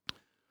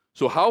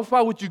 So how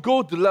far would you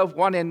go to love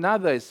one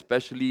another,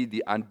 especially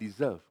the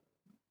undeserved?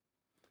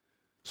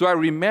 So I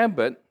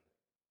remembered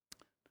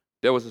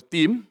there was a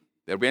team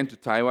that went to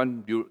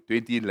Taiwan during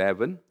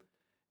 2011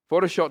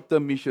 for a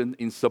short-term mission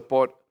in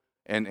support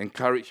and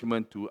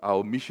encouragement to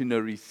our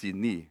missionary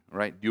Sydney,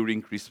 right,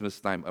 during Christmas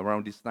time,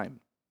 around this time.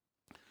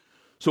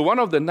 So one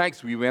of the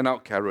nights we went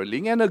out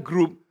caroling, and a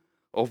group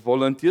of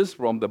volunteers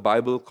from the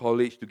Bible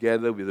College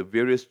together with the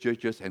various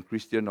churches and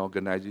Christian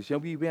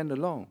organizations, we went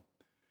along.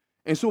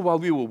 And so while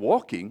we were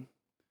walking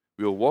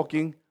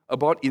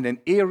about in an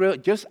area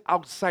just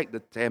outside the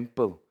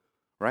temple,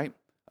 right?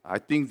 I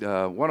think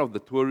one of the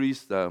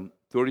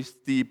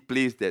touristy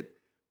place that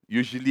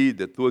usually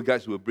the tour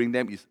guides will bring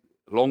them is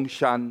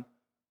Longshan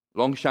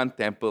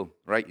Temple,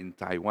 right, in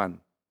Taiwan.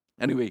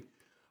 Anyway,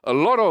 a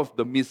lot of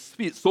the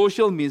misfits,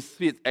 social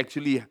misfits,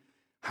 actually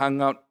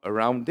hung out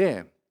around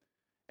there.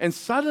 And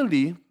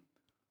suddenly,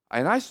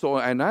 I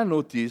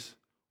noticed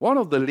one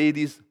of the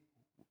ladies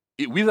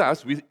with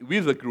us,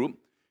 with the group,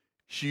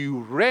 she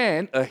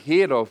ran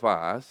ahead of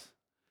us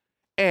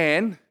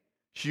and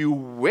she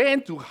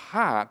went to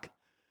hug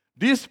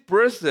this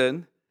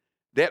person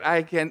that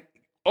I can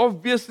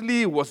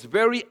obviously was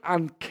very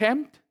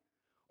unkempt.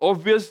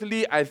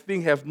 Obviously, I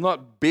think have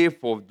not bathed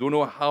for don't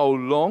know how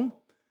long.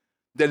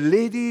 The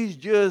lady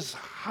just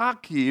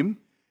hugged him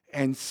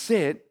and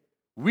said,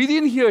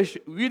 within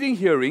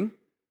hearing,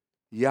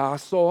 Ya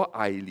so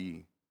ai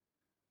li.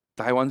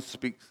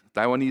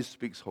 Taiwanese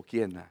speaks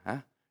Hokkien,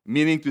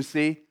 meaning to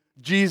say,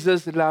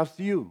 Jesus loves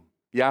you.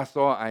 Ya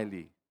so ai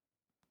li.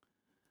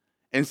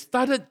 And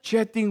started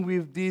chatting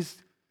with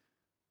this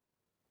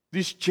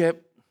chap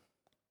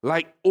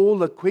like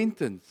old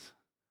acquaintance.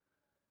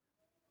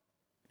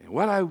 And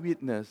what I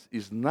witnessed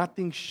is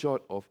nothing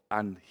short of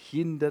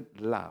unhindered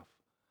love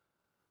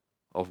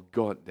of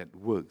God that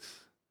works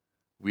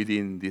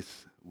within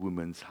this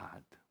woman's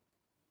heart.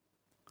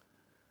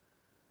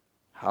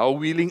 How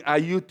willing are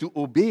you to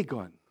obey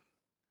God?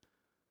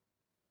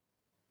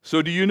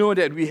 So do you know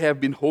that we have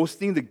been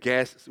hosting the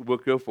guest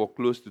worker for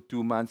close to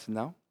 2 months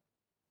now?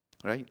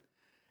 Right?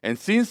 And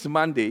since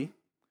Monday,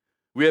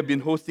 we have been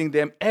hosting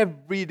them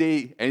every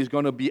day, and it's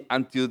going to be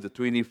until the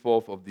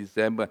 24th of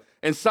December.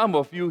 And some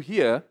of you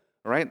here,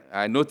 right,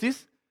 I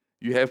noticed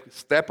you have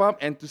stepped up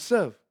and to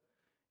serve.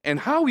 And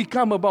how we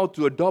come about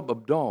to adopt a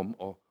dorm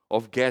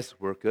of guest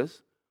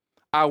workers,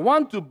 I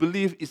want to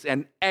believe is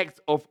an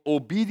act of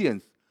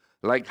obedience,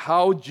 like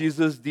how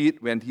Jesus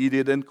did when he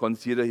didn't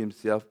consider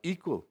himself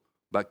equal,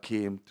 but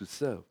came to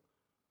serve.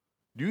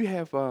 Do you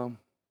have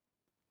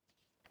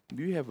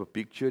a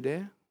picture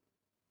there?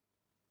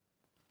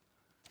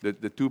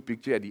 The two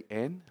pictures at the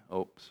end.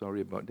 Oh,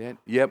 sorry about that.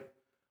 Yep.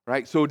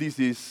 Right. So this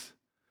is,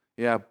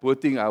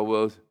 putting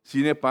our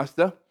senior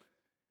pastor.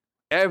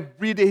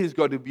 Every day he's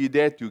got to be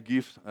there to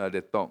give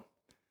the talk.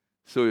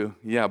 So,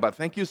 but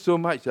thank you so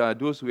much,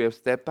 those who have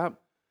stepped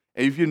up.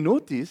 And if you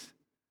notice,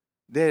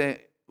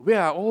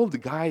 where are all the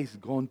guys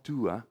gone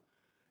to?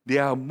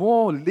 There are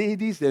more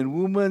ladies and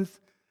women,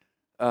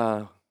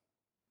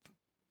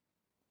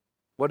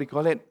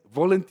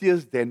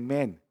 volunteers than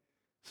men.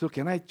 So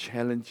can I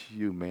challenge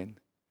you, man?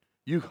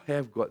 We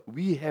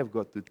have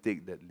got to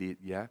take that lead,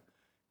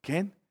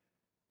 Ken?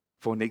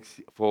 For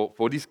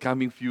this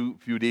coming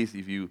few days,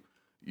 if you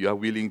are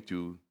willing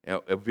to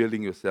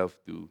availing yourself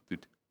to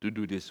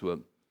do this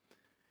work.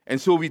 And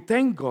so we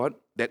thank God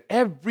that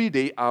every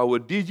day our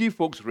DG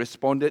folks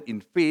responded in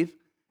faith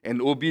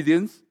and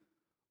obedience,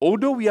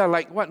 although we are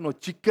like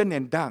chicken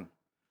and duck.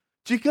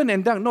 Chicken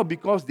and duck, not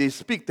because they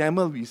speak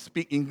Tamil, we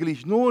speak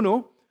English.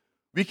 No.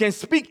 We can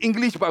speak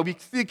English, but we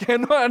still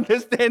cannot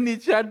understand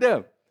each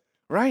other.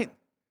 Right?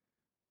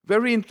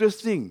 Very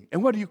interesting.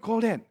 And what do you call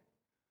that?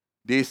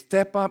 They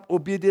step up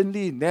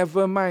obediently.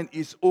 Never mind,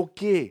 it's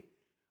okay.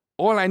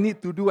 All I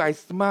need to do, I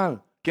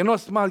smile.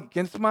 Cannot smile.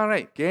 Can smile,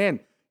 right? Can.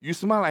 You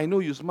smile, I know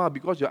you smile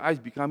because your eyes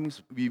become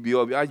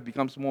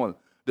small.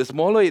 The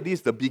smaller it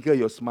is, the bigger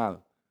your smile.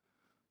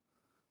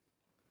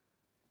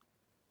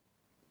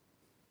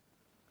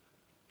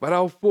 But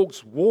our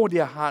folks wore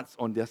their hearts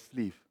on their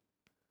sleeve.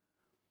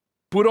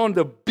 Put on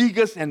the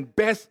biggest and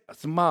best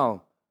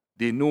smile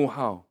they know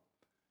how.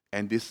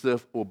 And they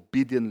serve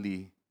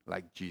obediently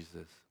like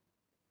Jesus.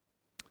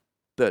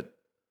 Third,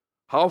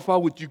 how far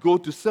would you go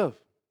to serve?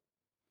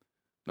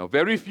 Now,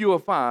 very few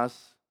of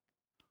us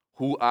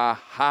who are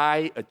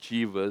high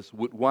achievers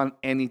would want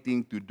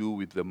anything to do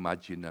with the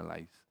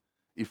marginalized,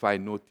 if I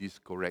notice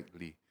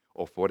correctly,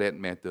 or for that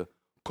matter,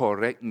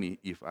 correct me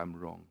if I'm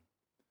wrong.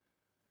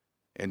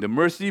 And the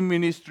Mercy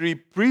Ministry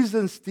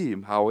Prisons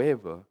team,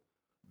 however,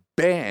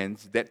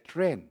 bans that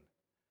trend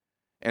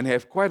and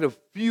have quite a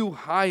few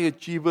high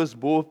achievers,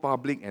 both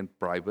public and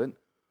private,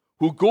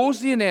 who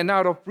goes in and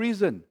out of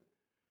prison,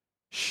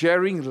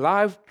 sharing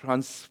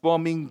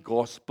life-transforming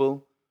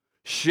gospel,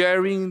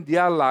 sharing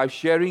their life,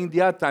 sharing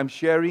their time,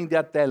 sharing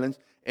their talents,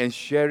 and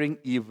sharing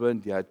even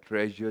their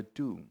treasure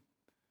too.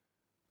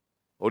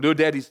 Although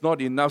that is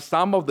not enough,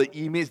 some of the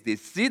inmates they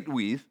sit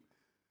with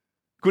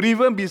could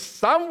even be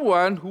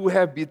someone who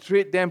have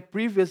betrayed them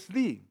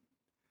previously.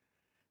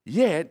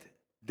 Yet,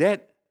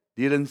 that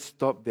didn't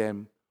stop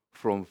them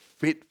from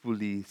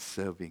faithfully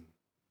serving.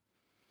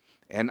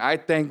 And I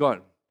thank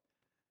God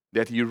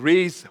that He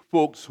raised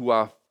folks who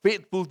are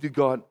faithful to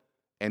God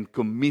and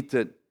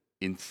committed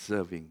in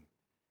serving.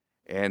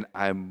 And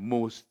I'm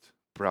most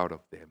proud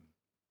of them.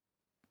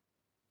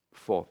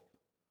 Fourth,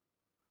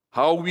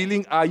 how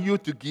willing are you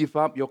to give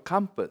up your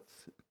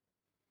comforts?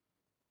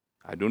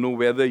 I don't know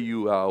whether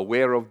you are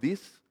aware of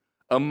this.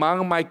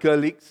 Among my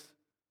colleagues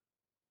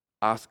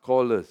are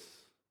scholars.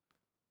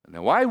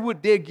 Now, why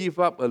would they give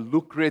up a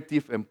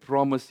lucrative and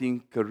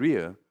promising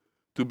career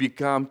to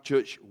become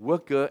church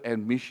worker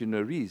and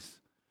missionaries,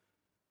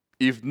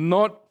 if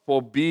not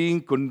for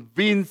being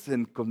convinced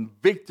and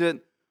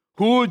convicted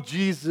who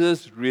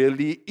Jesus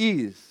really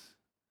is?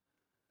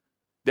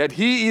 That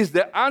He is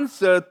the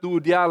answer to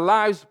their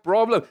life's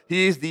problem.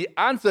 He is the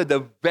answer,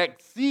 the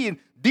vaccine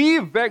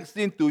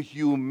to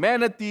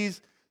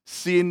humanity's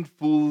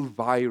sinful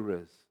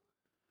virus.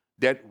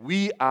 That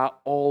we are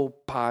all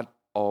part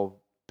of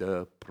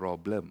the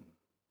problem.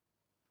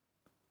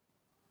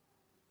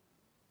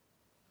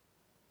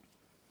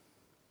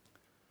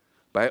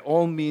 By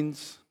all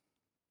means,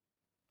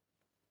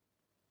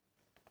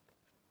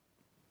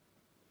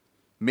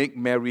 make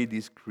merry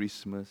this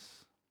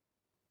Christmas.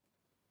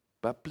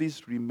 But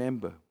please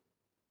remember,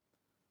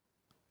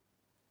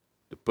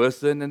 the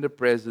person and the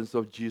presence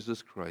of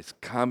Jesus Christ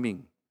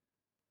coming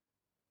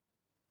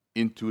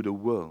into the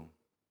world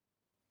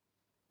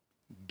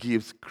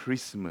gives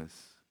Christmas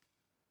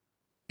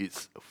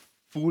its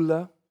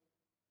fuller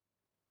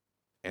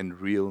and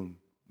real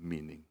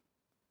meaning.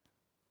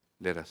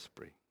 Let us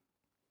pray.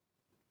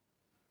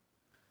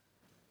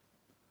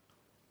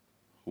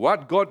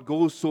 What God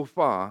goes so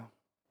far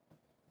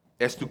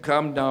as to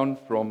come down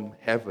from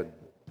heaven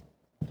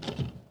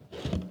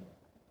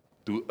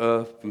to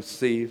earth to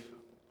save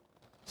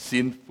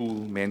sinful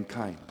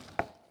mankind.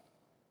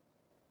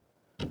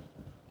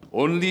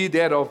 Only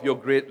that of your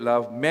great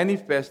love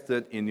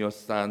manifested in your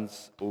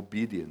Son's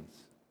obedience,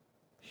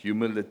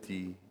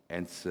 humility,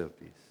 and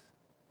service.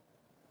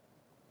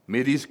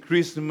 May this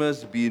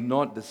Christmas be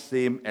not the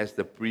same as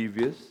the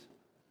previous,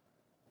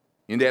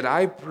 in that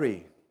I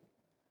pray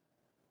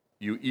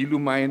you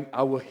illumine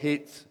our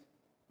heads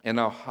and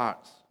our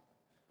hearts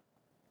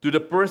to the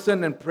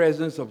person and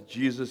presence of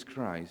Jesus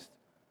Christ,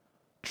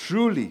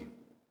 truly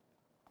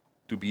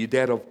to be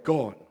that of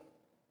God,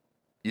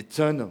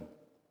 eternal,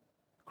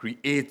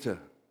 Creator,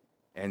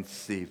 and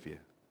Savior.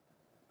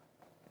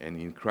 And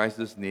in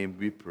Christ's name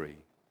we pray.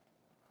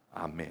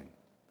 Amen.